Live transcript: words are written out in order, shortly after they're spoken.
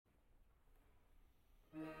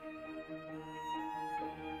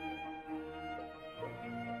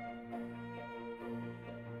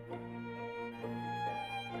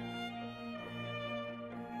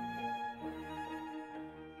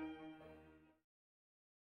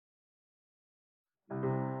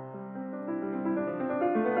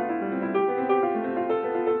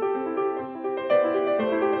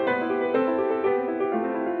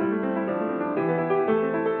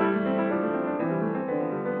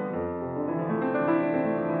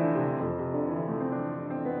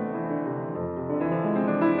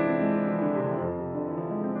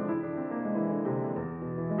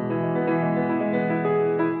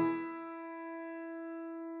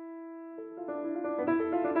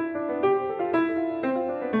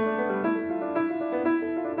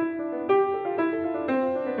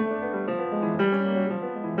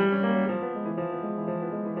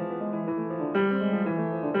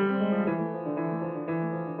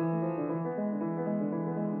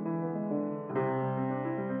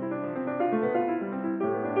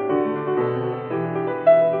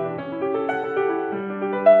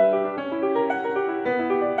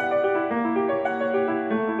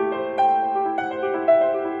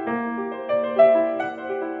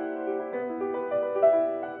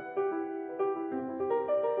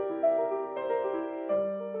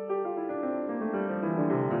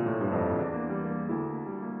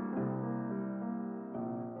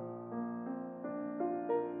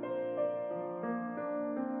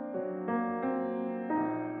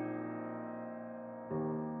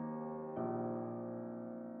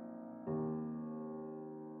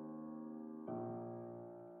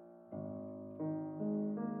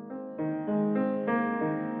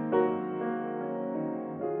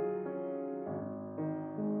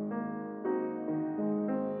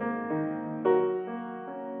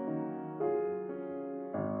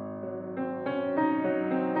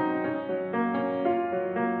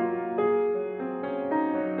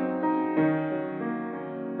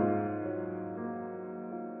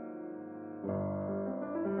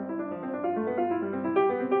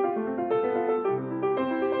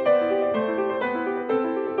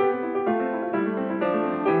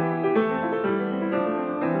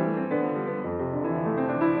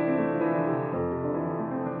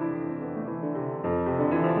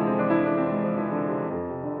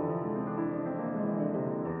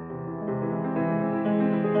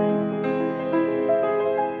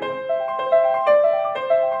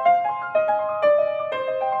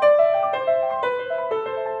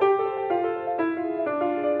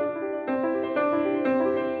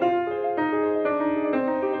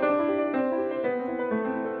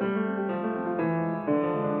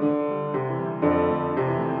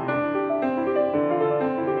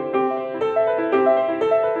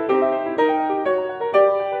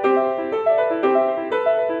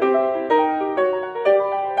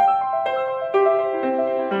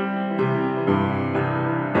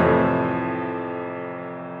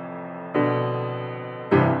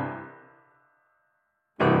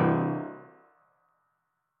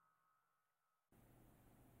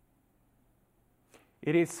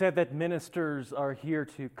It is said that ministers are here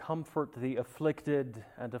to comfort the afflicted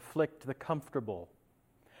and afflict the comfortable.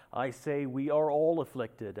 I say we are all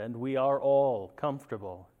afflicted and we are all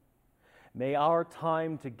comfortable. May our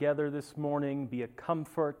time together this morning be a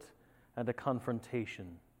comfort and a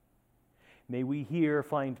confrontation. May we here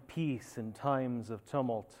find peace in times of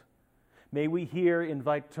tumult. May we here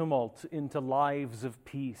invite tumult into lives of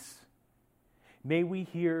peace. May we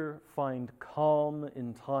here find calm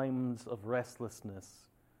in times of restlessness.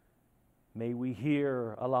 May we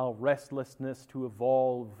here allow restlessness to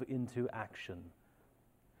evolve into action.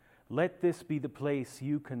 Let this be the place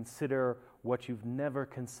you consider what you've never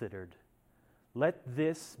considered. Let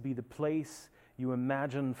this be the place you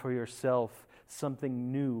imagine for yourself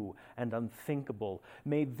something new and unthinkable.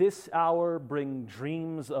 May this hour bring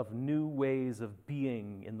dreams of new ways of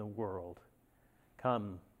being in the world.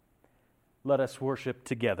 Come, let us worship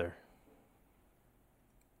together.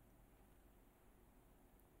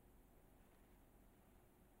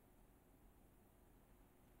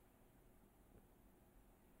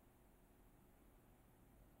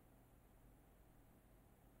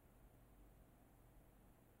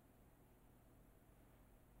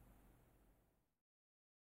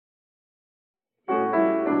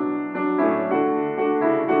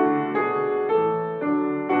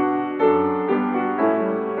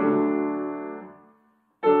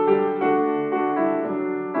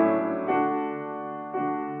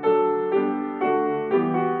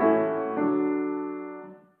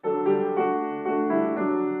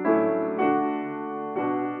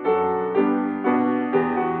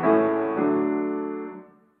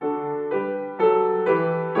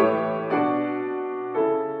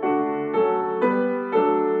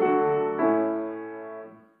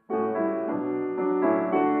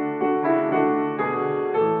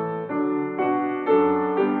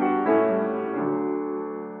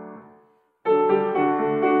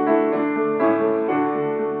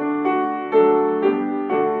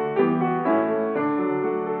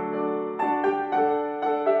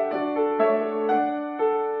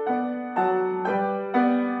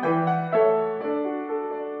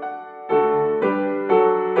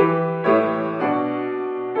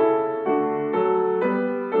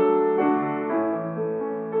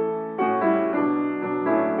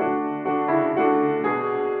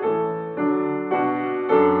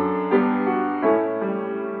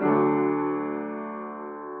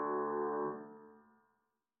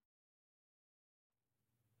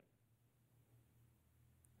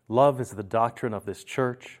 Love is the doctrine of this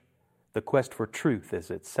church, the quest for truth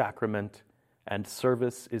is its sacrament, and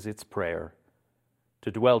service is its prayer.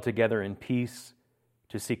 To dwell together in peace,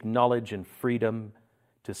 to seek knowledge in freedom,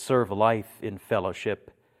 to serve life in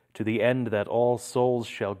fellowship, to the end that all souls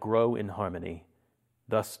shall grow in harmony.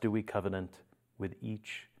 Thus do we covenant with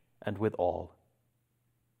each and with all.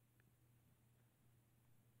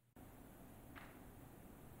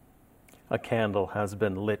 A candle has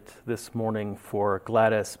been lit this morning for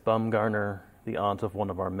Gladys Baumgartner, the aunt of one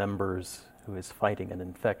of our members who is fighting an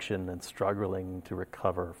infection and struggling to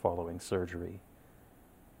recover following surgery.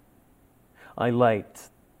 I light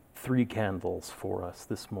 3 candles for us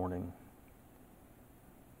this morning,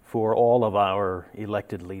 for all of our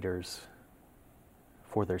elected leaders,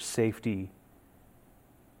 for their safety,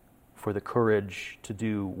 for the courage to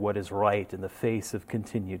do what is right in the face of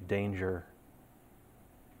continued danger,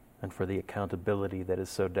 and for the accountability that is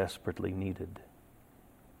so desperately needed.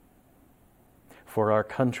 For our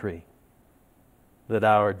country, that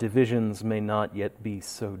our divisions may not yet be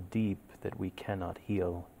so deep that we cannot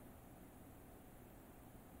heal.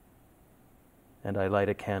 And I light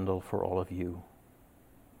a candle for all of you,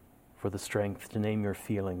 for the strength to name your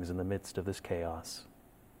feelings in the midst of this chaos,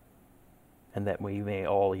 and that we may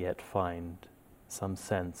all yet find some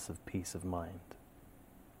sense of peace of mind.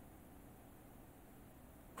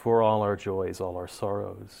 For all our joys, all our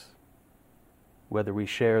sorrows, whether we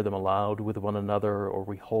share them aloud with one another or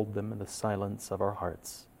we hold them in the silence of our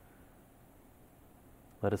hearts,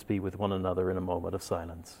 let us be with one another in a moment of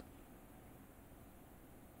silence.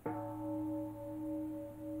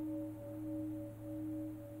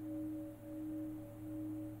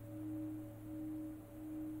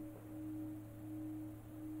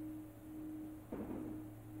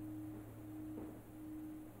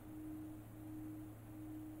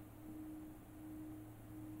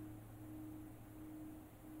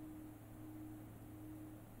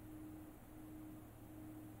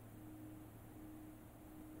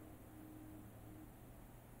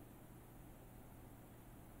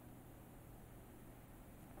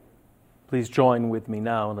 Please join with me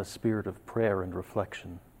now in a spirit of prayer and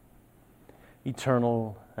reflection.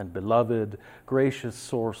 Eternal and beloved, gracious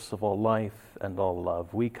source of all life and all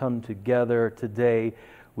love, we come together today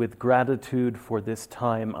with gratitude for this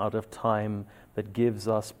time out of time that gives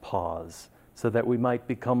us pause, so that we might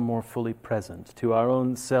become more fully present to our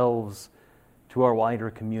own selves, to our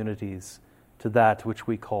wider communities, to that which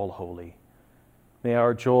we call holy. May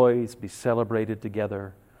our joys be celebrated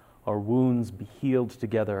together, our wounds be healed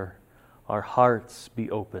together, our hearts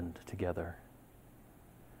be opened together.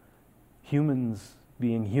 Humans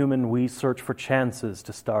being human, we search for chances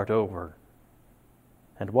to start over.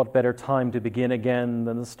 And what better time to begin again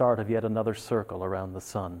than the start of yet another circle around the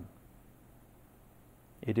sun?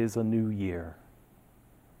 It is a new year,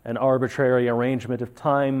 an arbitrary arrangement of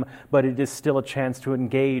time, but it is still a chance to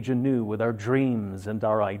engage anew with our dreams and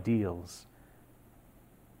our ideals.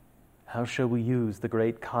 How shall we use the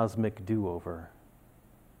great cosmic do-over?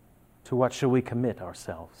 To what shall we commit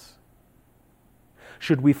ourselves?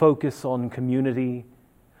 Should we focus on community,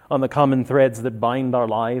 on the common threads that bind our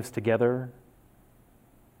lives together?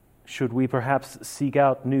 Should we perhaps seek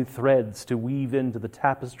out new threads to weave into the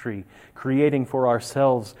tapestry, creating for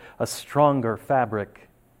ourselves a stronger fabric?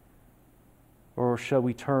 Or shall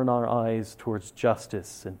we turn our eyes towards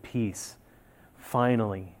justice and peace,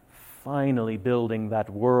 finally building that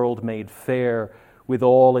world made fair with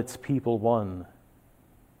all its people one?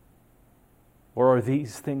 Or are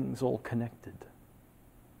these things all connected?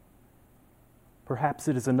 Perhaps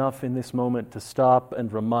it is enough in this moment to stop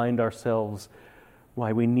and remind ourselves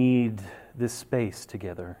why we need this space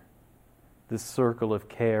together, this circle of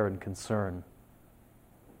care and concern.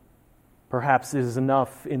 Perhaps it is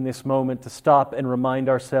enough in this moment to stop and remind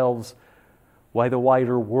ourselves why the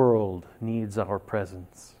wider world needs our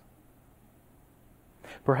presence.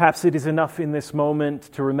 Perhaps it is enough in this moment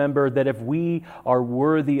to remember that if we are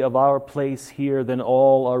worthy of our place here, then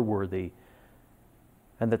all are worthy,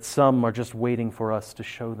 and that some are just waiting for us to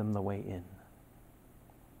show them the way in.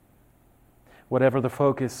 Whatever the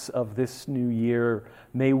focus of this new year,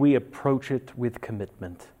 may we approach it with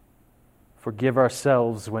commitment, forgive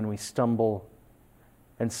ourselves when we stumble,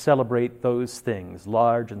 and celebrate those things,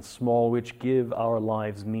 large and small, which give our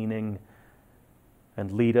lives meaning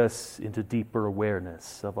and lead us into deeper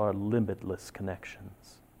awareness of our limitless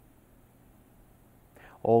connections.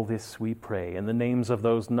 All this we pray in the names of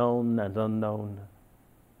those known and unknown,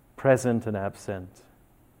 present and absent,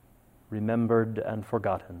 remembered and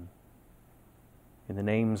forgotten, in the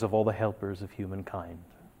names of all the helpers of humankind.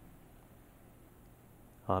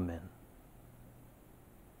 Amen.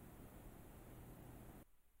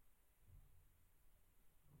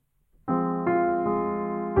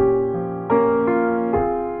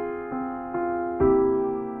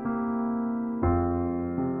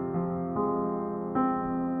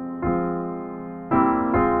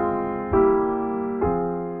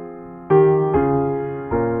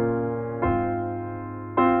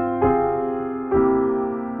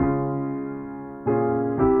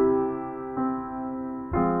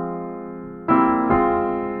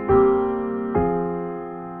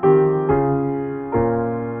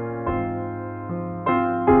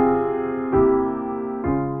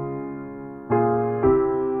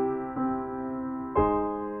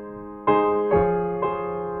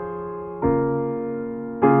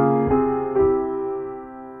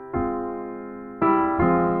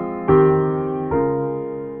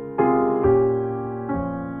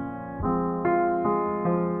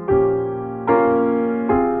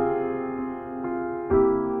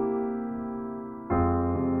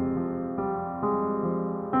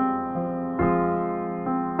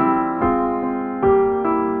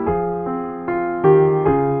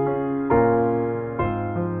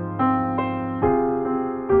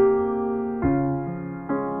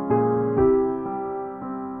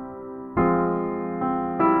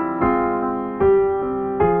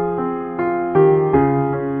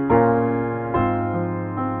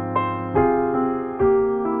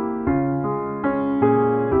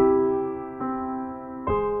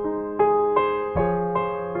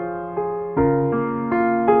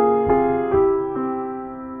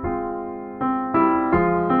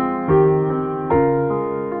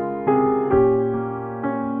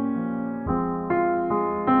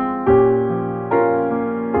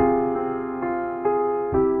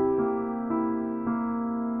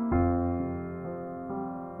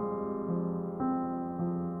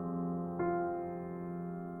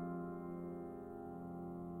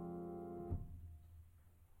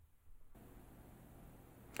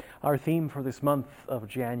 Our theme for this month of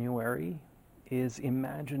January is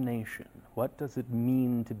imagination. What does it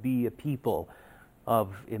mean to be a people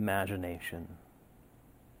of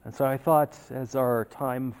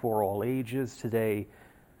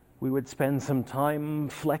we would spend some time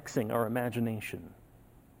flexing our imagination,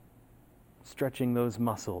 stretching those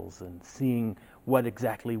muscles and seeing what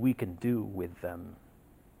exactly we can do with them.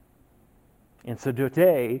 And so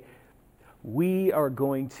today, we are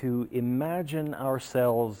going to imagine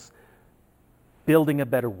ourselves building a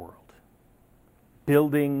better world,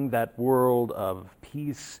 building that world of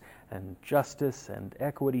peace and justice and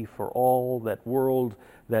equity for all, that world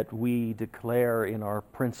that we declare in our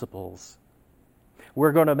principles.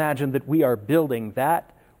 We're going to imagine that we are building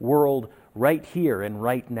that world right here and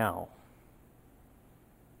right now.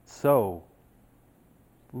 So,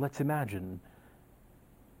 let's imagine,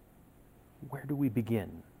 where do we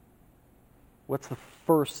begin? What's the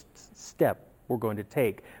first step we're going to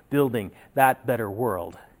take building that better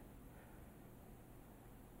world?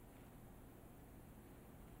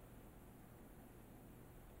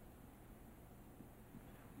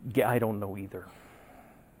 Yeah, I don't know either.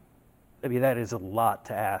 I mean, that is a lot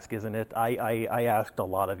to ask, isn't it? I asked a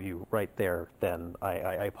lot of you right there then.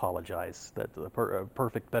 I apologize. That a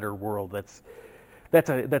perfect, better world, that's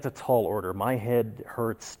a tall order. My head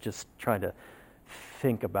hurts just trying to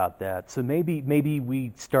think about that. So maybe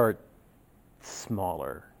we start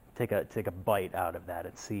smaller. Take a bite out of that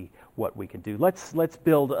and see what we can do. Let's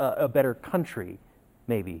build a better country,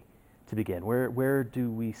 maybe, to begin. Where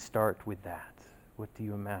do we start with that? What do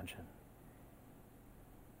you imagine?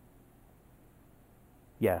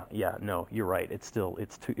 Yeah, no, you're right. It's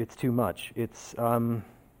too much. It's all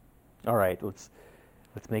right. Let's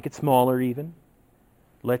make it smaller even.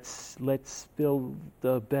 Let's build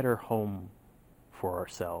a better home for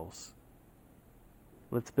ourselves.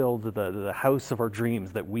 Let's build the house of our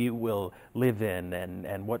dreams that we will live in,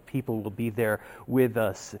 and what people will be there with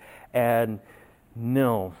us. And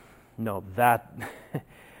no, that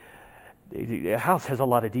a house has a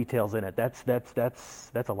lot of details in it. That's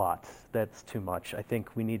a lot. That's too much. I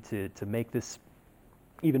think we need to make this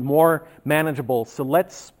even more manageable. So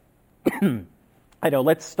let's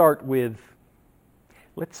start with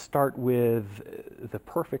the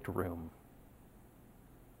perfect room.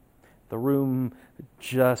 The room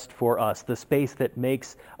just for us, the space that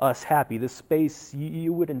makes us happy, the space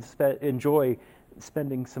you would enjoy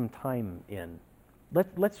spending some time in.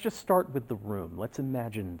 Let's just start with the room. Let's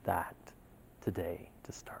imagine that today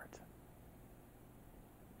to start.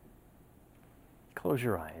 Close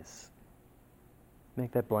your eyes.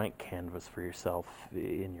 Make that blank canvas for yourself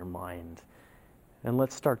in your mind. And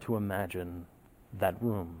let's start to imagine that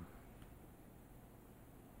room.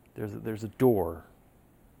 There's a door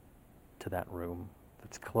to that room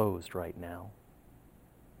that's closed right now.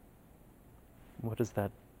 What does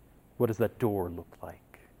that door look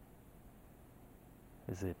like?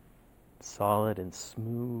 Is it solid and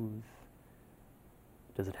smooth?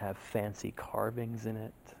 Does it have fancy carvings in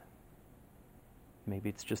it? Maybe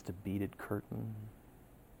it's just a beaded curtain.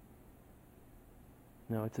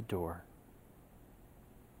 No, it's a door.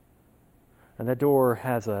 And that door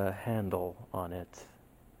has a handle on it.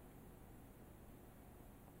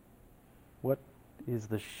 What is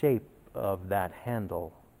the shape of that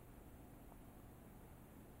handle?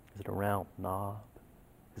 Is it a round knob?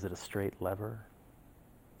 Is it a straight lever?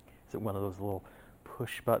 Is it one of those little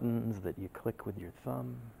push buttons that you click with your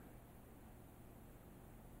thumb?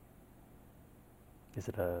 Is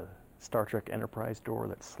it a Star Trek Enterprise door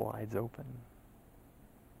that slides open?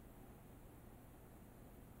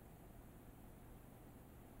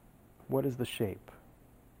 What is the shape?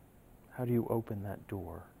 How do you open that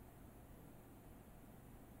door?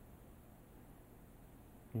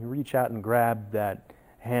 You reach out and grab that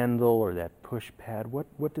handle or that push pad.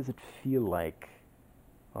 What does it feel like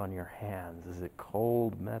on your hands? Is it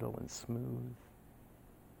cold metal and smooth?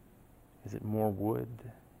 Is it more wood?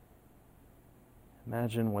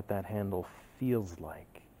 Imagine what that handle feels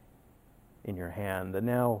like in your hand. And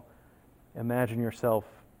now imagine yourself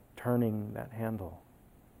turning that handle,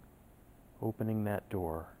 opening that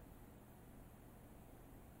door.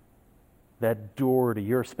 That door to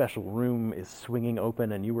your special room is swinging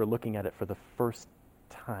open and you were looking at it for the first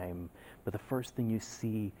time, but the first thing you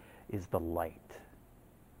see is the light.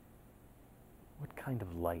 What kind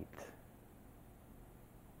of light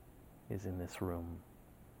is in this room?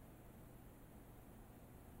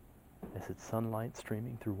 Is it sunlight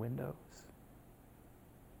streaming through windows?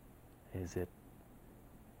 Is it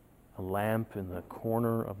a lamp in the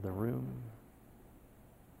corner of the room?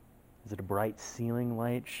 Is it a bright ceiling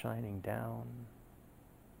light shining down?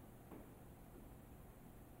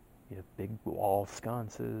 You have big wall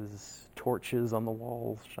sconces, torches on the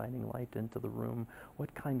walls shining light into the room.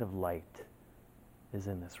 What kind of light is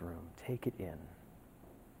in this room? Take it in.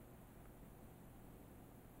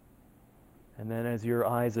 And then as your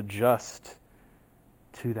eyes adjust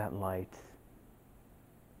to that light,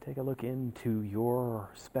 take a look into your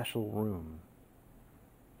special room.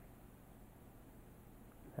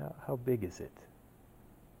 How big is it?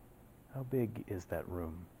 How big is that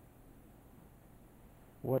room?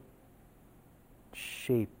 What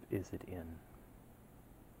shape is it in?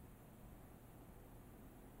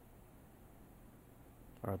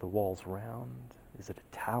 Are the walls round? Is it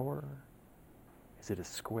a tower? Is it a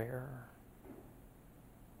square?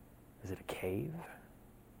 Is it a cave?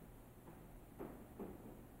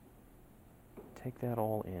 Take that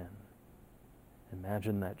all in.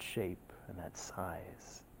 Imagine that shape and that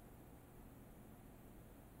size.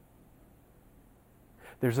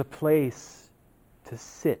 There's a place to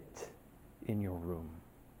sit in your room.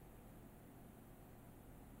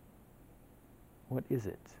 What is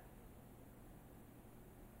it?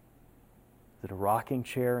 Is it a rocking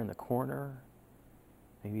chair in the corner?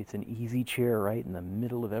 Maybe it's an easy chair right in the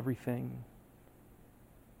middle of everything.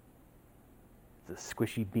 It's a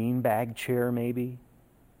squishy beanbag chair, maybe.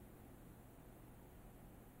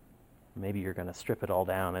 Maybe you're going to strip it all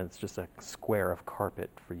down and it's just a square of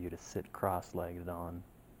carpet for you to sit cross-legged on.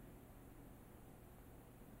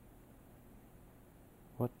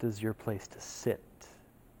 What does your place to sit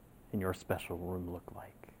in your special room look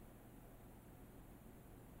like?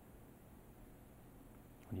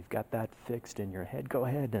 When you've got that fixed in your head, go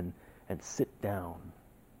ahead and sit down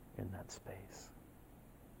in that space.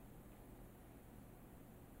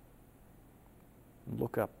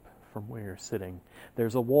 Look up from where you're sitting.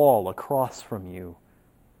 There's a wall across from you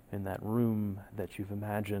in that room that you've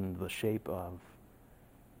imagined the shape of.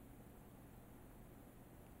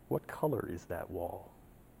 What color is that wall?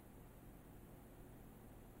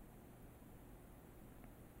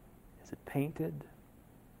 Is it painted?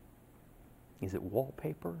 Is it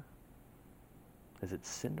wallpaper? Is it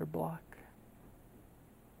cinder block?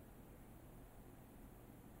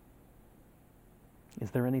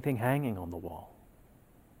 Is there anything hanging on the wall?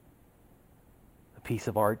 A piece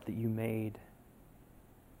of art that you made?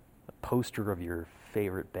 A poster of your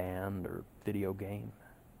favorite band or video game?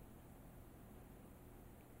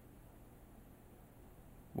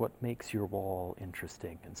 What makes your wall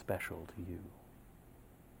interesting and special to you?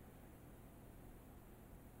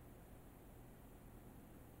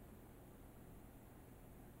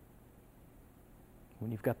 When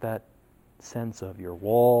you've got that sense of your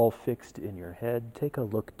wall fixed in your head, take a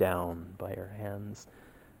look down by your hands.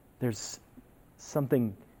 There's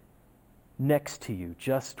something next to you,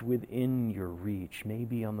 just within your reach,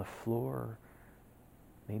 maybe on the floor,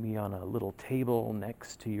 maybe on a little table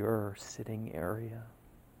next to your sitting area.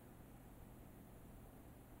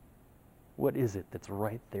 What is it that's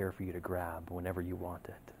right there for you to grab whenever you want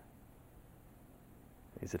it?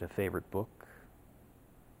 Is it a favorite book?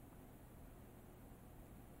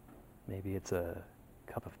 Maybe it's a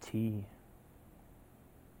cup of tea,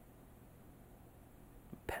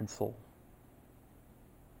 pencil.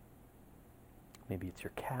 Maybe it's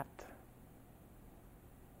your cat.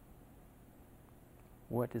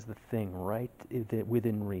 What is the thing right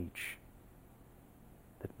within reach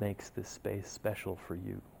that makes this space special for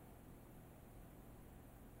you?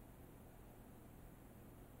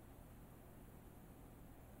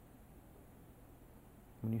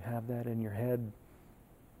 When you have that in your head,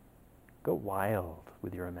 go wild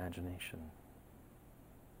with your imagination.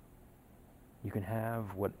 You can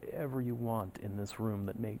have whatever you want in this room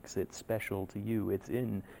that makes it special to you. It's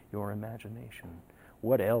in your imagination.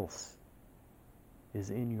 What else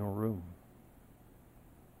is in your room?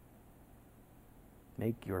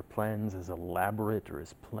 Make your plans as elaborate or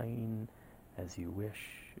as plain as you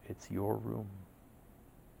wish. It's your room.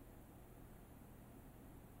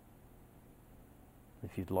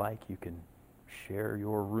 If you'd like, you can share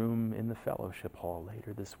your room in the fellowship hall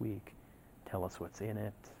later this week. Tell us what's in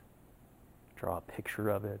it. Draw a picture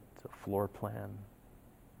of it, a floor plan.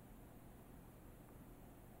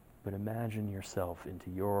 But imagine yourself into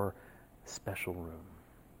your special room.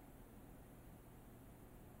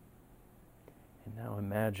 And now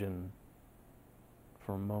imagine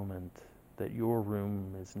for a moment that your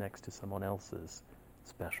room is next to someone else's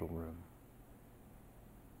special room.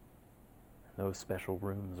 And those special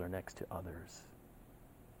rooms are next to others.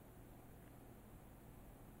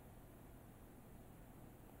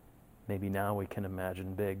 Maybe now we can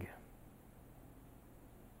imagine big.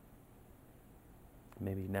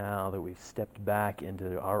 Maybe now that we've stepped back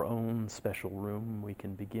into our own special room, we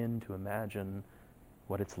can begin to imagine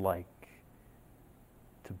what it's like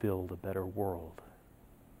to build a better world.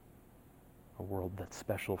 A world that's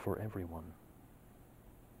special for everyone.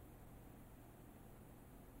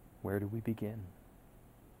 Where do we begin?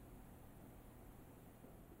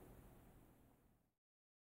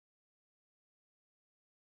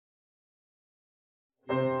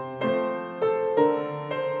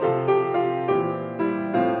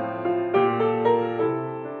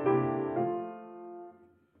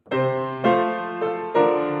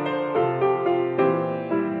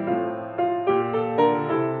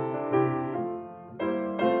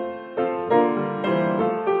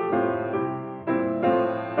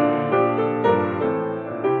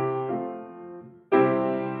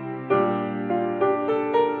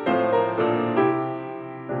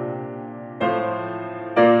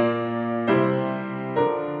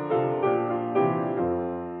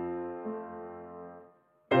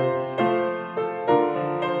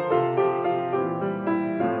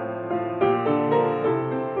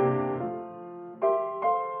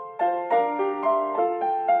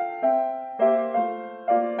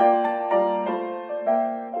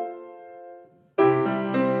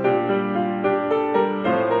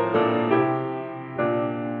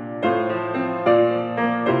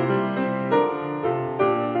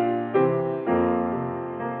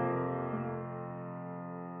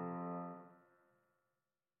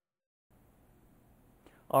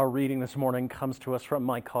 Our reading this morning comes to us from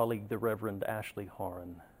my colleague, the Reverend Ashley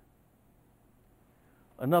Horan.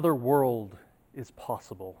 Another world is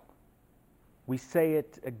possible. We say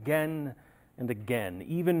it again and again,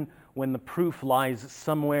 even when the proof lies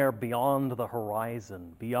somewhere beyond the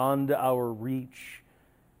horizon, beyond our reach,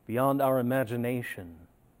 beyond our imagination.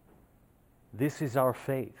 This is our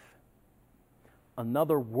faith.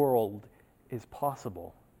 Another world is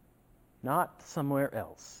possible, not somewhere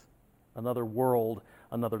else. Another world,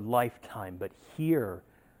 another lifetime, but here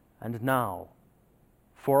and now,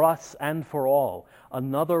 for us and for all,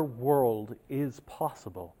 another world is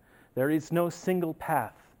possible. There is no single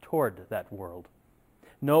path toward that world,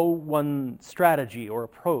 no one strategy or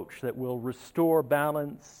approach that will restore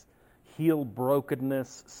balance, heal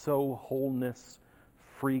brokenness, sow wholeness,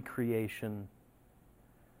 free creation.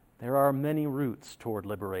 There are many routes toward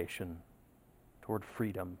liberation, toward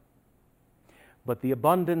freedom. But the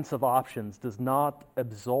abundance of options does not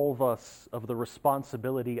absolve us of the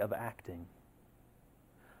responsibility of acting.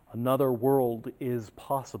 Another world is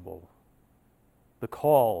possible. The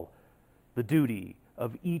call, the duty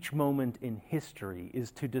of each moment in history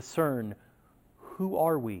is to discern who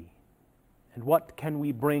are we and what can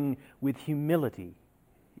we bring with humility,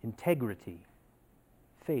 integrity,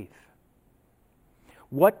 faith.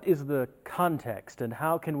 What is the context and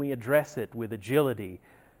how can we address it with agility,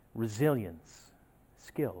 resilience,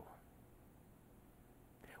 skill?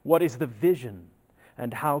 What is the vision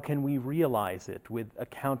and how can we realize it with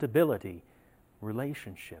accountability,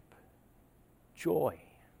 relationship, joy?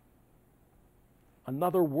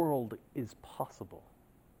 Another world is possible.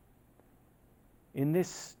 In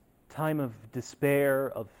this time of despair,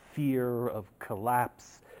 of fear, of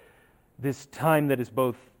collapse, this time that is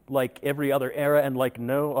both like every other era and like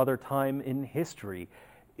no other time in history,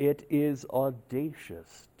 it is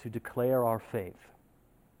audacious to declare our faith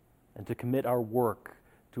and to commit our work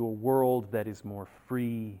to a world that is more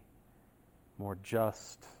free, more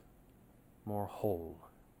just, more whole.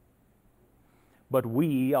 But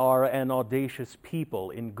we are an audacious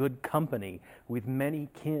people in good company with many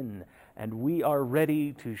kin, and we are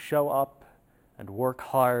ready to show up and work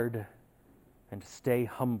hard and stay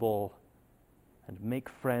humble and make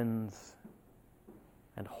friends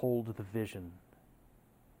and hold the vision.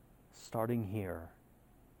 Starting here,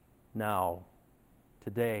 now,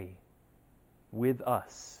 today, with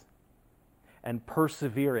us, and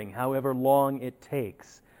persevering however long it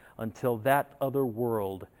takes until that other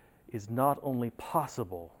world is not only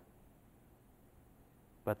possible,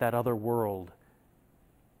 but that other world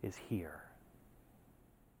is here.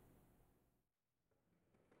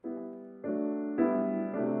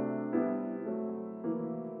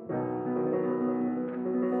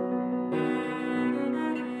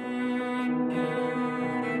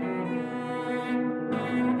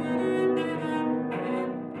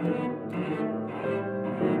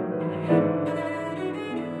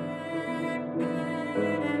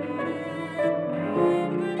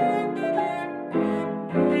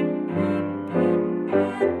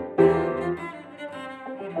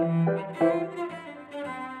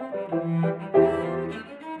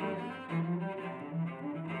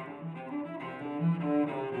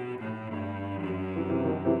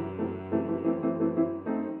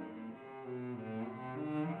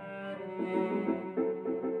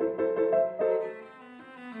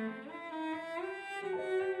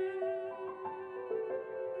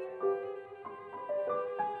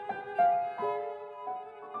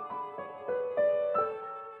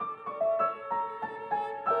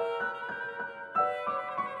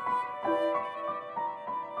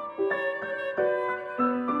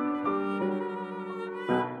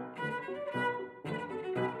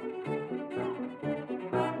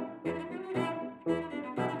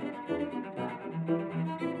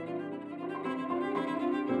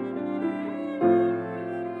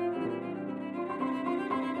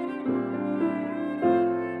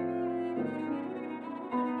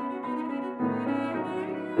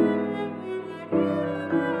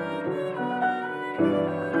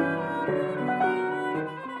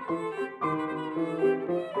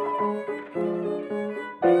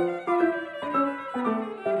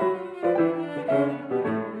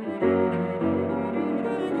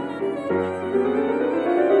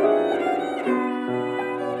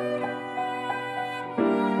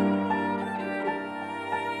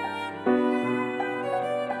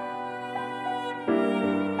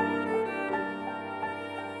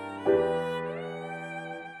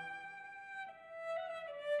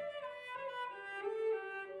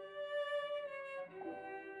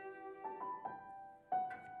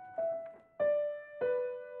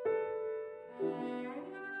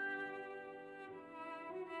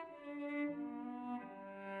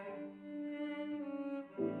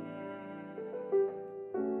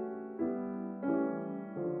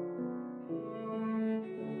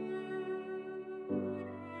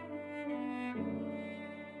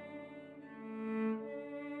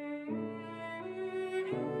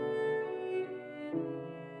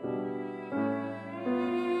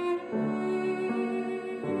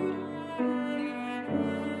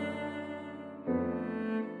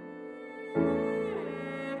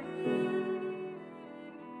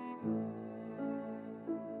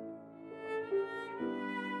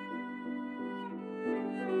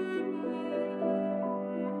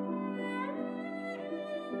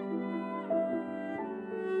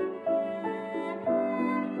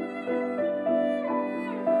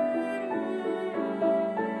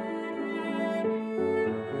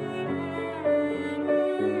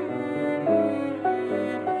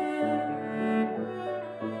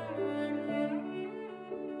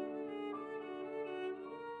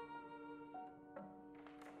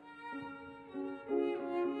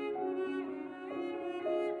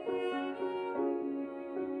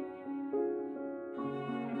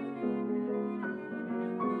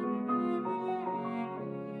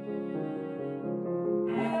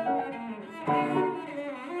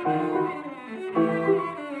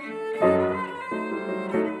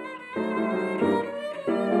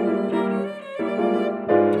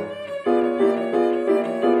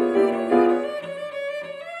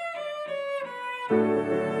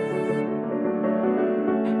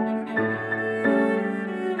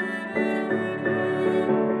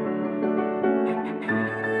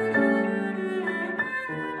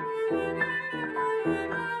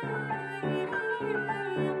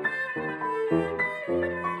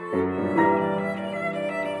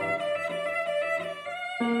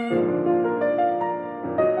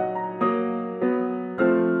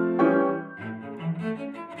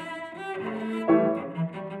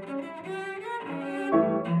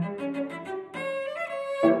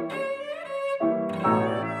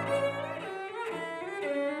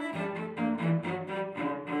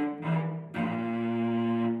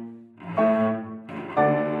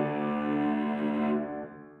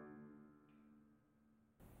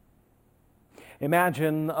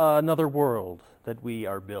 Imagine another world that we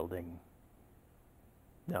are building.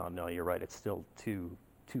 No, you're right. It's still too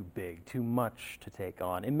big, too much to take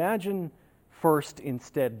on. Imagine first,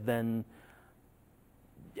 instead, then,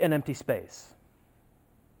 an empty space.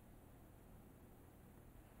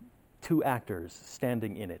 Two actors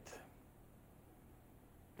standing in it.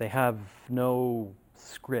 They have no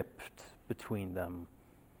script between them.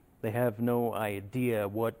 They have no idea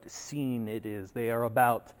what scene it is they are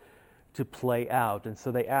about to play out, and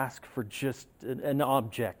so they ask for just an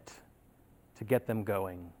object to get them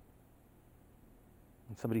going.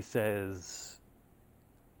 And somebody says,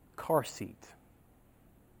 car seat.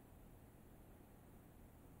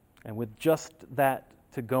 And with just that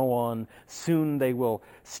to go on, soon they will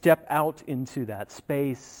step out into that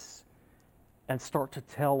space and start to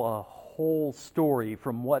tell a whole story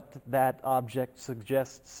from what that object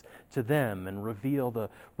suggests to them and reveal the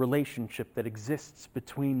relationship that exists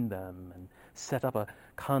between them and set up a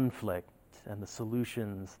conflict and the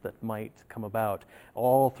solutions that might come about,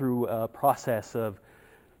 all through a process of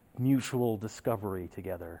mutual discovery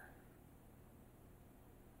together.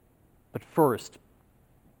 But first,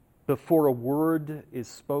 before a word is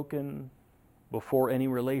spoken, before any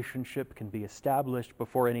relationship can be established,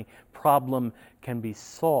 before any problem can be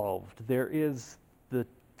solved, there is the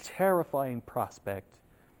terrifying prospect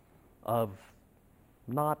of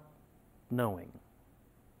not knowing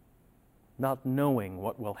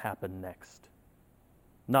what will happen next,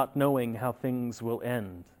 not knowing how things will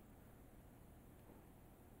end.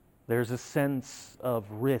 There's a sense of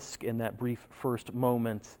risk in that brief first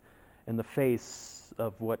moment in the face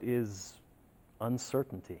of what is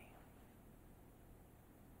uncertainty.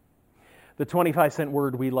 The 25-cent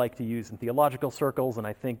word we like to use in theological circles, and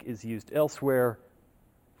I think is used elsewhere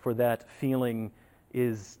for that feeling,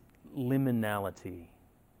 is liminality,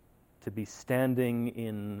 to be standing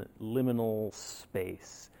in liminal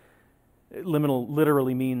space. Liminal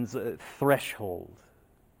literally means a threshold.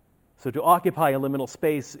 So to occupy a liminal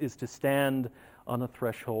space is to stand on a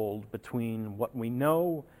threshold between what we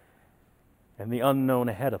know and the unknown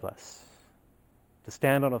ahead of us, to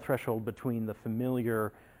stand on a threshold between the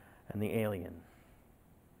familiar and the alien.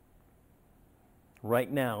 Right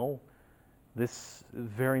now, this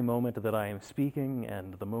very moment that I am speaking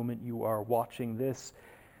and the moment you are watching this,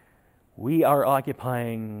 we are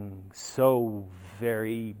occupying so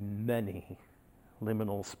very many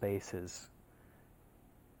liminal spaces.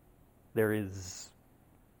 There is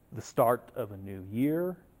the start of a new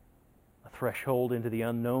year, a threshold into the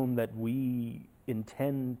unknown that we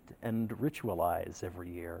intend and ritualize every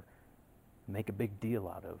year, make a big deal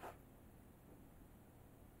out of.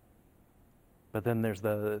 But then there's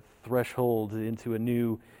the threshold into a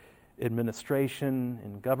new administration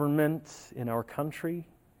and government in our country.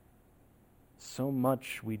 So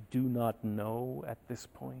much we do not know at this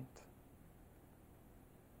point.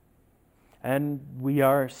 And we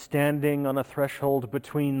are standing on a threshold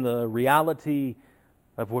between the reality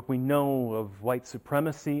of what we know of white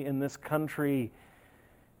supremacy in this country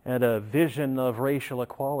and a vision of racial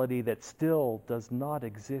equality that still does not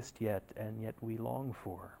exist yet, and yet we long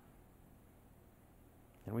for.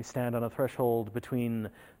 And we stand on a threshold between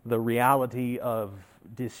the reality of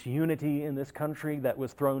disunity in this country that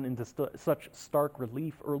was thrown into such stark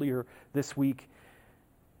relief earlier this week,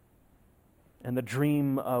 and the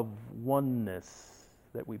dream of oneness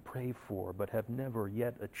that we pray for but have never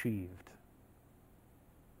yet achieved.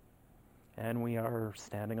 And we are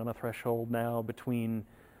standing on a threshold now between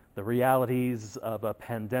the realities of a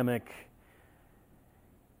pandemic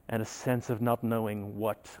and a sense of not knowing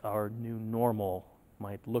what our new normal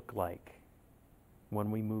might look like when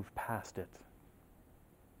we move past it.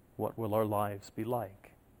 What will our lives be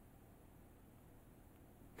like?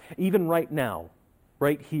 Even right now,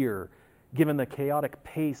 right here, given the chaotic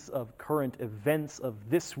pace of current events of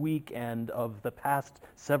this week and of the past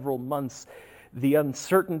several months, the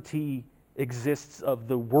uncertainty exists of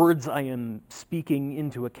the words I am speaking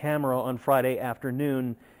into a camera on Friday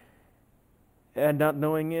afternoon and not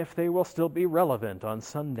knowing if they will still be relevant on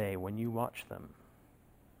Sunday when you watch them.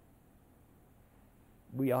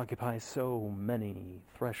 We occupy so many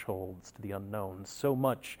thresholds to the unknown, so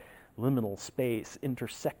much liminal space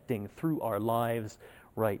intersecting through our lives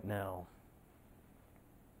right now.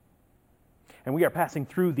 And we are passing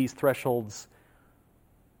through these thresholds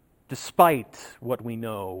despite what we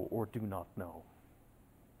know or do not know.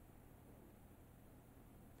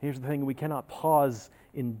 Here's the thing, we cannot pause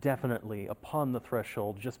indefinitely upon the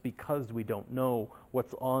threshold just because we don't know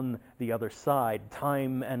what's on the other side.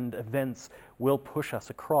 Time and events will push us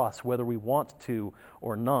across whether we want to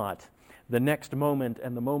or not. The next moment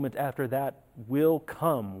and the moment after that will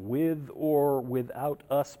come with or without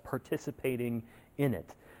us participating in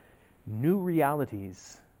it. New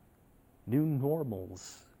realities, new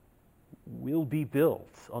normals will be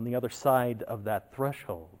built on the other side of that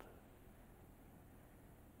threshold.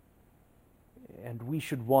 And we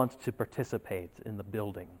should want to participate in the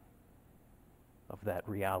building of that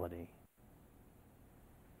reality.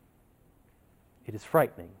 It is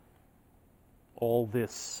frightening, all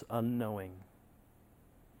this unknowing.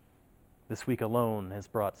 This week alone has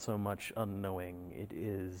brought so much unknowing. It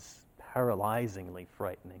is paralyzingly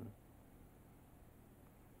frightening.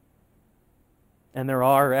 And there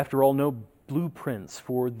are, after all, no blueprints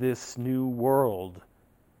for this new world.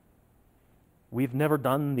 We've never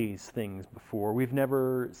done these things before. We've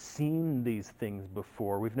never seen these things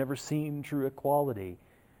before. We've never seen true equality.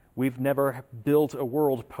 We've never built a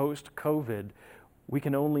world post-COVID. We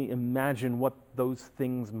can only imagine what those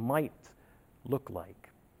things might look like.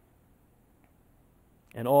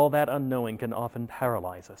 And all that unknowing can often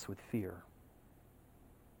paralyze us with fear.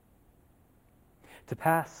 To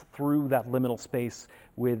pass through that liminal space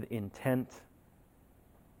with intent,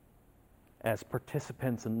 as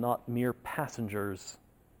participants and not mere passengers,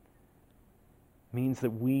 means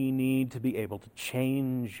that we need to be able to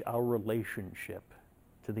change our relationship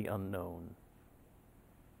to the unknown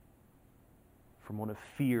from one of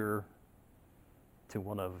fear to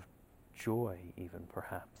one of joy, even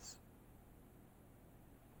perhaps.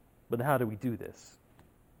 But how do we do this?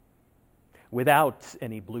 Without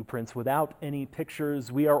any blueprints, without any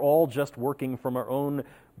pictures, we are all just working from our own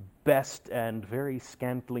best and very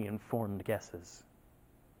scantily informed guesses.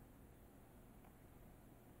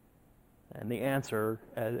 And the answer,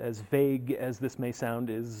 as vague as this may sound,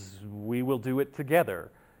 is we will do it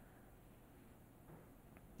together.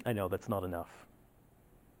 I know that's not enough.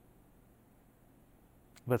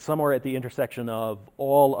 But somewhere at the intersection of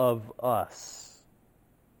all of us,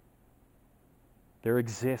 there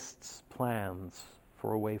exists plans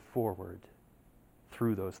for a way forward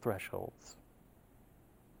through those thresholds.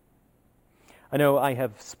 I know I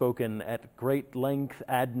have spoken at great length,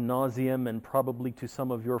 ad nauseum, and probably to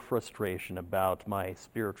some of your frustration about my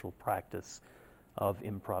spiritual practice of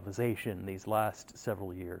improvisation these last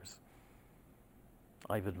several years.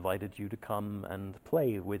 I've invited you to come and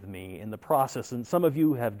play with me in the process, and some of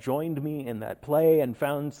you have joined me in that play and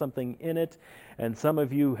found something in it, and some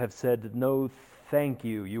of you have said, no, thank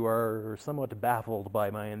you. You are somewhat baffled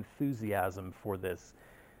by my enthusiasm for this.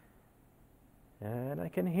 And I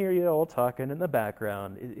can hear you all talking in the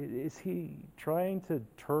background. Is he trying to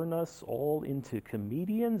turn us all into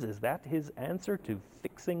comedians? Is that his answer to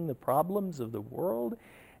fixing the problems of the world?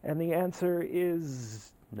 And the answer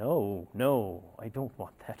is no, I don't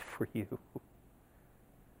want that for you.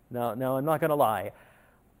 Now, I'm not going to lie.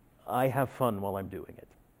 I have fun while I'm doing it.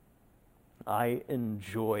 I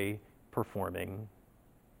enjoy performing.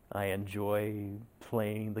 I enjoy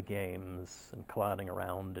playing the games and clowning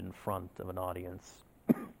around in front of an audience.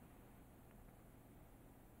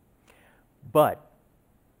 But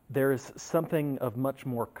there's something of much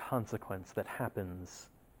more consequence that happens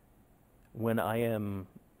when I am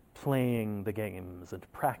playing the games and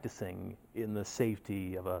practicing in the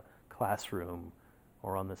safety of a classroom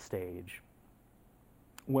or on the stage.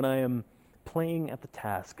 When I am playing at the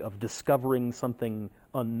task of discovering something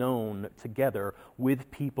unknown together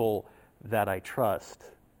with people that I trust.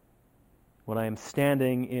 When I am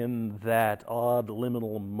standing in that odd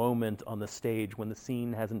liminal moment on the stage when the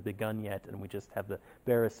scene hasn't begun yet and we just have the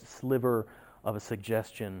barest sliver of a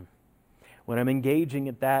suggestion. When I'm engaging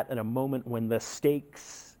at that at a moment when the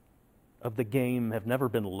stakes of the game have never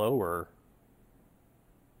been lower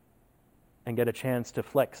and get a chance to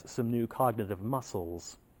flex some new cognitive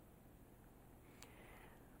muscles.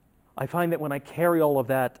 I find that when I carry all of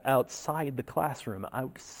that outside the classroom,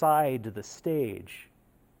 outside the stage,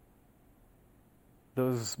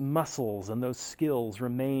 those muscles and those skills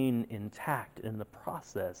remain intact in the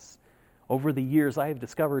process. Over the years, I have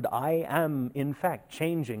discovered I am, in fact,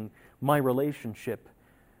 changing my relationship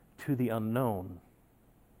to the unknown.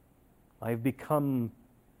 I've become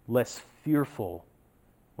less fearful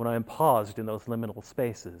when I am paused in those liminal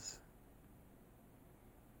spaces.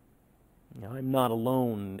 Now, I'm not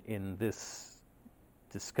alone in this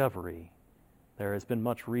discovery. There has been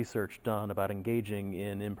much research done about engaging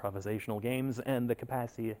in improvisational games and the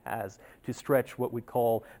capacity it has to stretch what we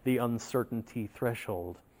call the uncertainty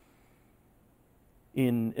threshold.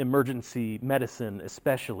 In emergency medicine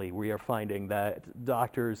especially, we are finding that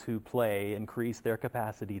doctors who play increase their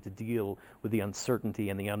capacity to deal with the uncertainty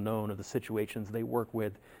and the unknown of the situations they work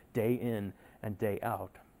with day in and day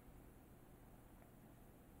out.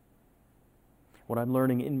 What I'm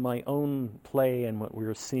learning in my own play and what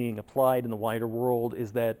we're seeing applied in the wider world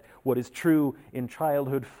is that what is true in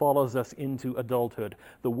childhood follows us into adulthood.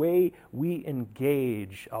 The way we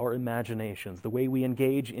engage our imaginations, the way we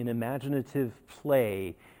engage in imaginative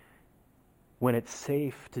play, when it's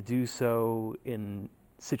safe to do so in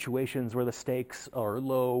situations where the stakes are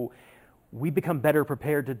low, we become better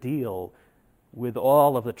prepared to deal with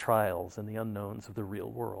all of the trials and the unknowns of the real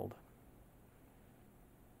world.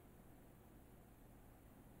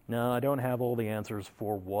 Now, I don't have all the answers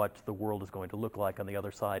for what the world is going to look like on the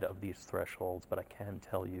other side of these thresholds, but I can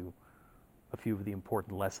tell you a few of the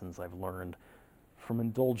important lessons I've learned from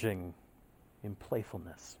indulging in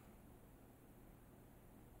playfulness.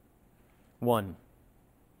 1,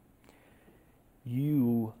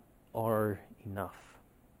 you are enough,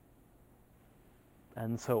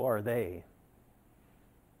 and so are they.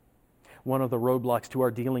 One of the roadblocks to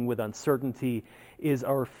our dealing with uncertainty is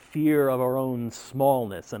our fear of our own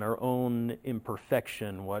smallness and our own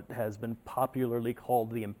imperfection, what has been popularly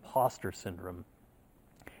called the imposter syndrome.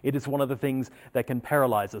 It is one of the things that can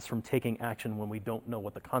paralyze us from taking action when we don't know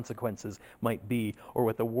what the consequences might be or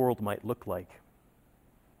what the world might look like.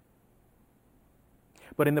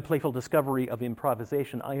 But in the playful discovery of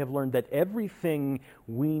improvisation, I have learned that everything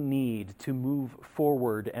we need to move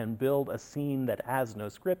forward and build a scene that has no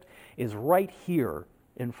script is right here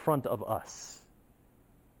in front of us.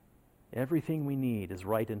 Everything we need is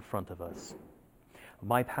right in front of us.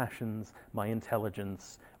 My passions, my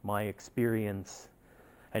intelligence, my experience,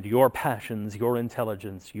 and your passions, your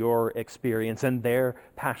intelligence, your experience, and their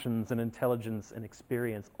passions and intelligence and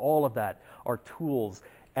experience, all of that are tools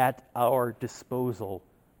at our disposal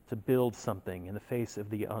to build something in the face of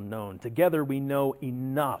the unknown. Together we know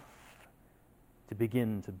enough to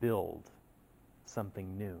begin to build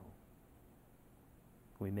something new.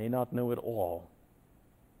 We may not know it all,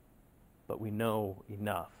 but we know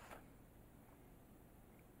enough.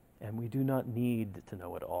 And we do not need to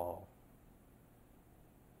know it all.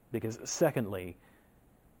 Because secondly,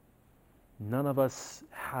 none of us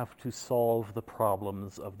have to solve the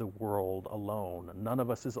problems of the world alone. None of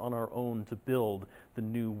us is on our own to build the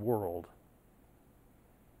new world.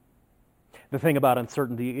 The thing about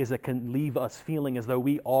uncertainty is it can leave us feeling as though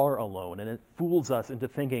we are alone, and it fools us into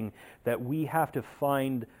thinking that we have to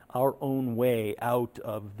find our own way out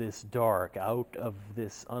of this dark, out of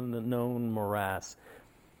this unknown morass.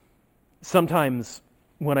 Sometimes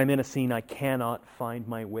when I'm in a scene, I cannot find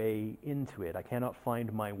my way into it. I cannot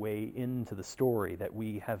find my way into the story that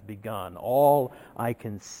we have begun. All I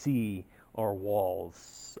can see are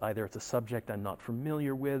walls. Either it's a subject I'm not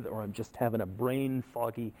familiar with, or I'm just having a brain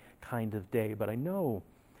foggy kind of day. But I know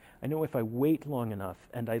if I wait long enough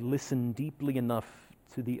and I listen deeply enough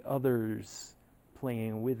to the others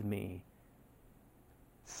playing with me,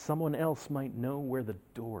 someone else might know where the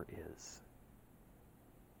door is.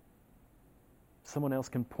 Someone else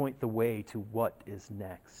can point the way to what is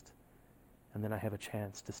next. And then I have a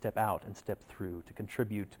chance to step out and step through, to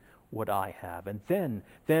contribute what I have. And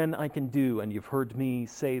then I can do, and you've heard me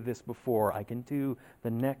say this before, I can do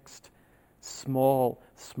the next small,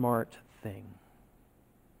 smart thing.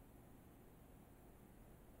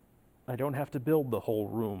 I don't have to build the whole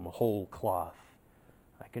room, whole cloth.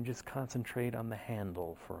 I can just concentrate on the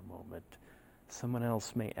handle for a moment. Someone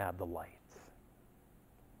else may add the light.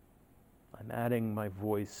 I'm adding my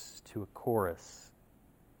voice to a chorus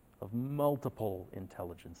of multiple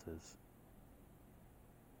intelligences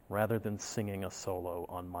rather than singing a solo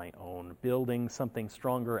on my own, building something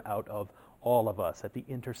stronger out of all of us at the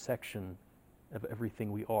intersection of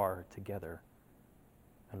everything we are together,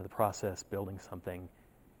 and in the process building something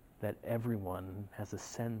that everyone has a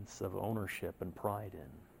sense of ownership and pride in.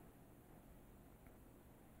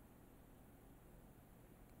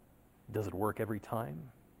 Does it work every time?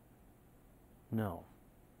 No.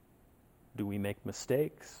 Do we make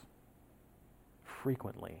mistakes?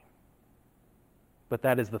 Frequently. But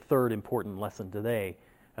that is the third important lesson today,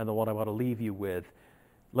 and the one I want to leave you with.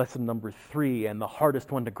 Lesson number 3, and the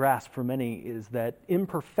hardest one to grasp for many, is that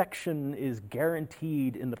imperfection is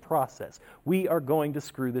guaranteed in the process. We are going to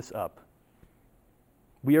screw this up.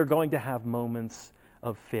 We are going to have moments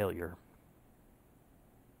of failure.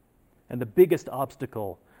 And the biggest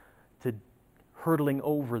obstacle to hurtling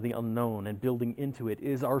over the unknown and building into it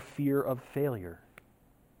is our fear of failure.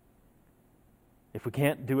 If we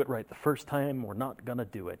can't do it right the first time, we're not going to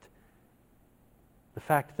do it. The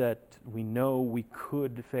fact that we know we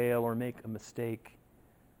could fail or make a mistake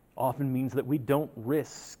often means that we don't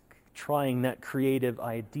risk trying that creative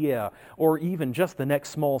idea or even just the next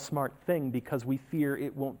small smart thing because we fear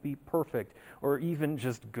it won't be perfect or even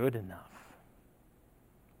just good enough.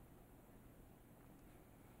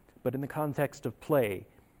 but in the context of play,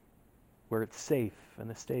 where it's safe and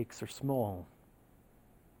the stakes are small.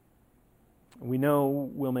 We know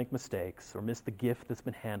we'll make mistakes or miss the gift that's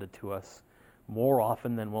been handed to us more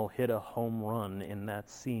often than we'll hit a home run in that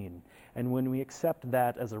scene. And when we accept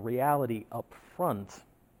that as a reality up front,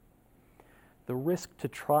 the risk to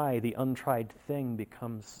try the untried thing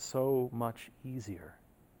becomes so much easier.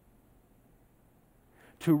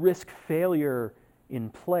 To risk failure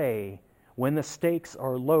in play when the stakes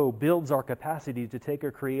are low builds our capacity to take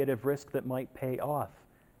a creative risk that might pay off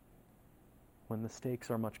when the stakes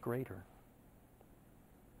are much greater.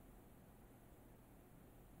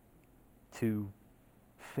 To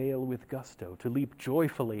fail with gusto, to leap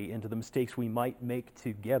joyfully into the mistakes we might make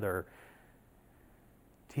together,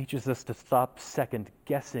 teaches us to stop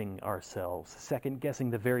second-guessing ourselves, second-guessing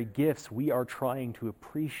the very gifts we are trying to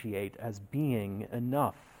appreciate as being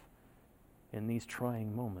enough in these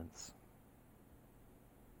trying moments.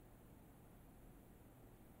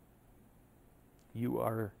 You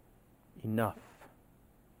are enough.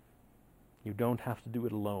 You don't have to do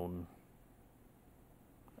it alone.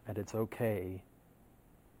 And it's okay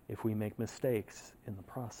if we make mistakes in the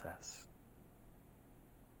process.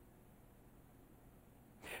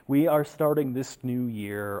 We are starting this new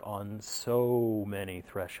year on so many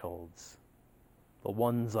thresholds. The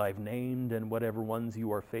ones I've named and whatever ones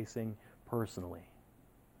you are facing personally.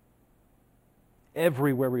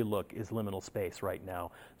 Everywhere we look is liminal space right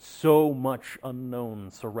now. So much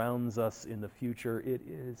unknown surrounds us in the future. It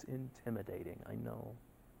is intimidating, I know.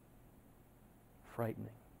 Frightening.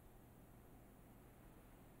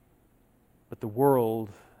 But the world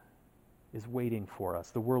is waiting for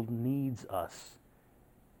us. The world needs us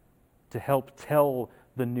to help tell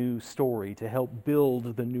the new story, to help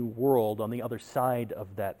build the new world on the other side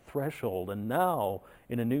of that threshold. And now,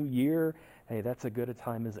 in a new year, hey, that's as good a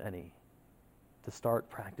time as any to start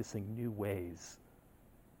practicing new ways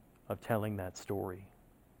of telling that story,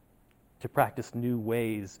 to practice new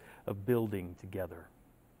ways of building together.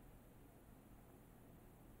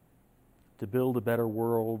 To build a better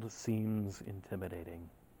world seems intimidating.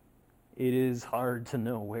 It is hard to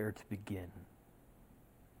know where to begin.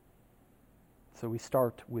 So we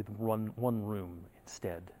start with one room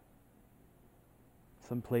instead.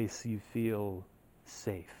 Someplace you feel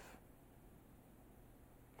safe.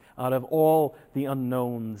 Out of all the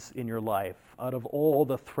unknowns in your life, out of all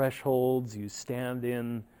the thresholds you stand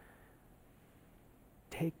in,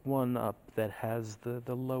 take one up that has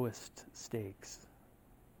the lowest stakes,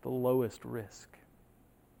 the lowest risk,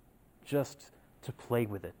 just to play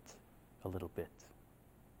with it a little bit.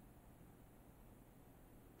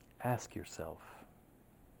 Ask yourself,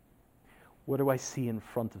 what do I see in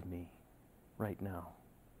front of me right now?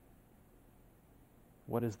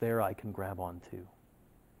 What is there I can grab onto?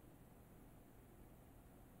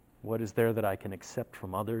 What is there that I can accept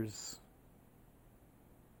from others?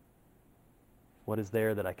 What is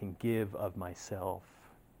there that I can give of myself?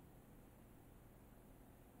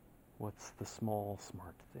 What's the small,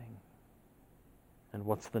 smart thing? And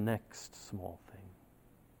what's the next small thing?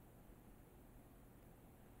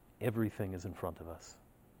 Everything is in front of us.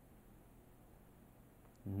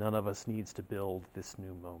 None of us needs to build this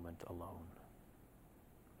new moment alone.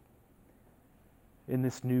 In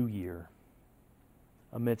this new year,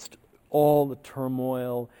 amidst all the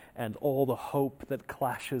turmoil and all the hope that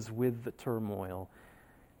clashes with the turmoil,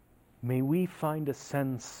 may we find a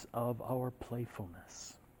sense of our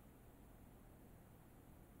playfulness.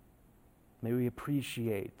 May we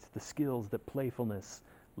appreciate the skills that playfulness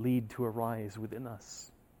lead to arise within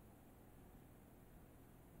us.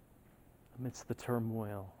 Amidst the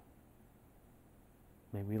turmoil,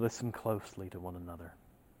 may we listen closely to one another.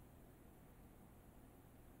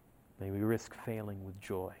 May we risk failing with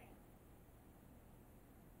joy.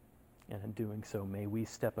 And in doing so, may we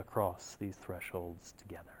step across these thresholds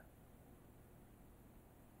together.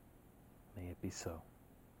 May it be so.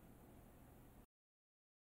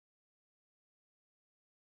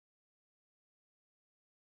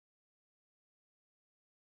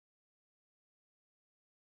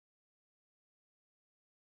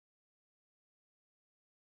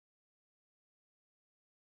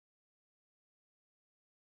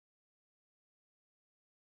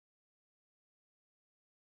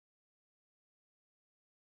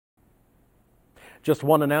 Just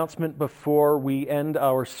one announcement before we end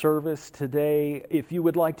our service today. If you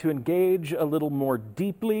would like to engage a little more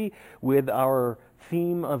deeply with our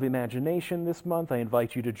theme of imagination this month, I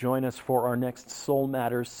invite you to join us for our next Soul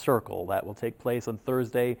Matters Circle. That will take place on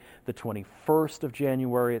Thursday, the 21st of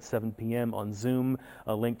January at 7 p.m. on Zoom.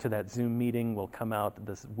 A link to that Zoom meeting will come out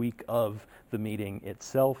this week of the meeting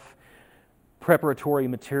itself. Preparatory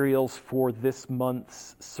materials for this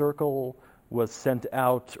month's circle was sent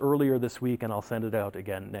out earlier this week, and I'll send it out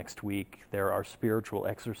again next week. There are spiritual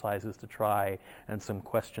exercises to try and some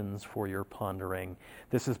questions for your pondering.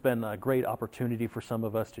 This has been a great opportunity for some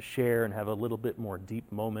of us to share and have a little bit more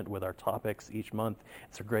deep moment with our topics each month.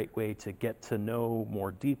 It's a great way to get to know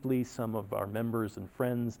more deeply some of our members and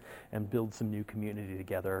friends and build some new community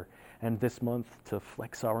together. And this month, to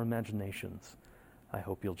flex our imaginations. I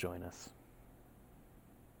hope you'll join us.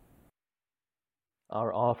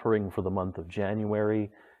 Our offering for the month of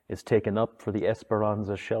January is taken up for the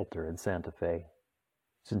Esperanza Shelter in Santa Fe.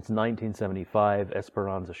 Since 1975,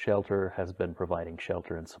 Esperanza Shelter has been providing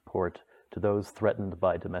shelter and support to those threatened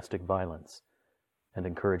by domestic violence and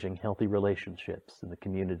encouraging healthy relationships in the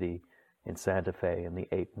community in Santa Fe and the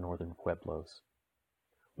 8 northern pueblos.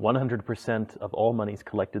 100% of all monies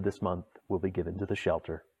collected this month will be given to the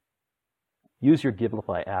shelter. Use your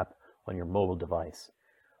Givelify app on your mobile device,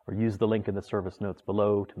 or use the link in the service notes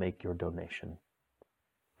below to make your donation.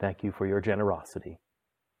 Thank you for your generosity.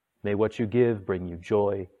 May what you give bring you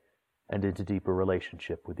joy and into deeper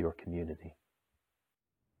relationship with your community.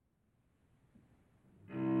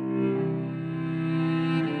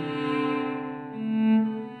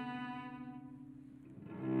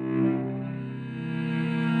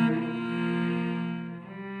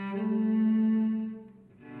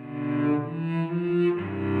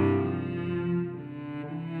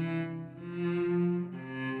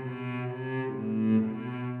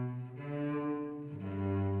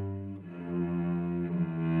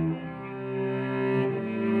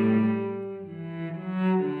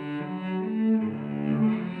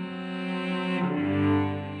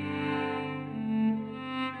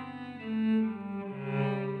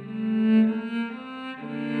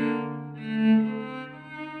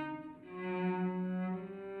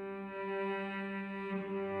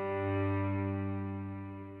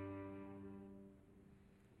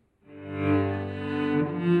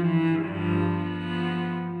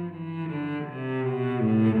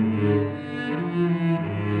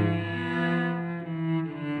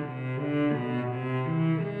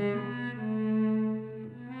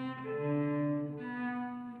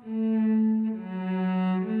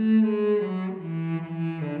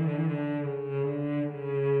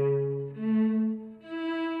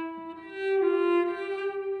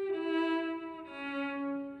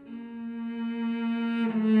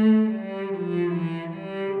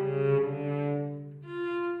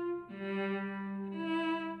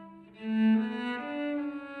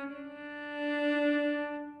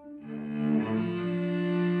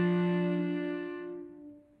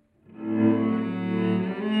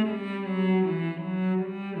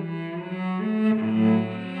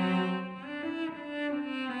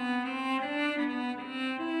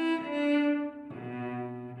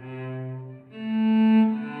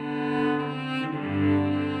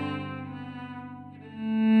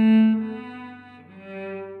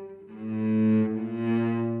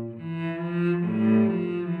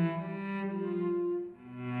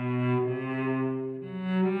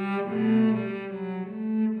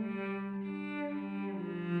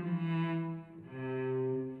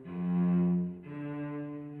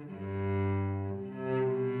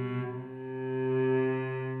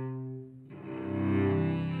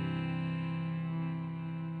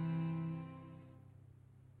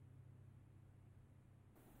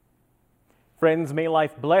 Friends, may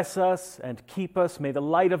life bless us and keep us. May the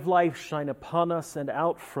light of life shine upon us and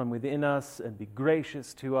out from within us and be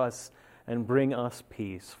gracious to us and bring us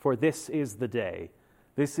peace. For this is the day.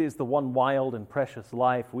 This is the one wild and precious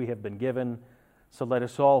life we have been given. So let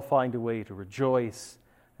us all find a way to rejoice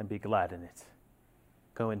and be glad in it.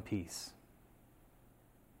 Go in peace.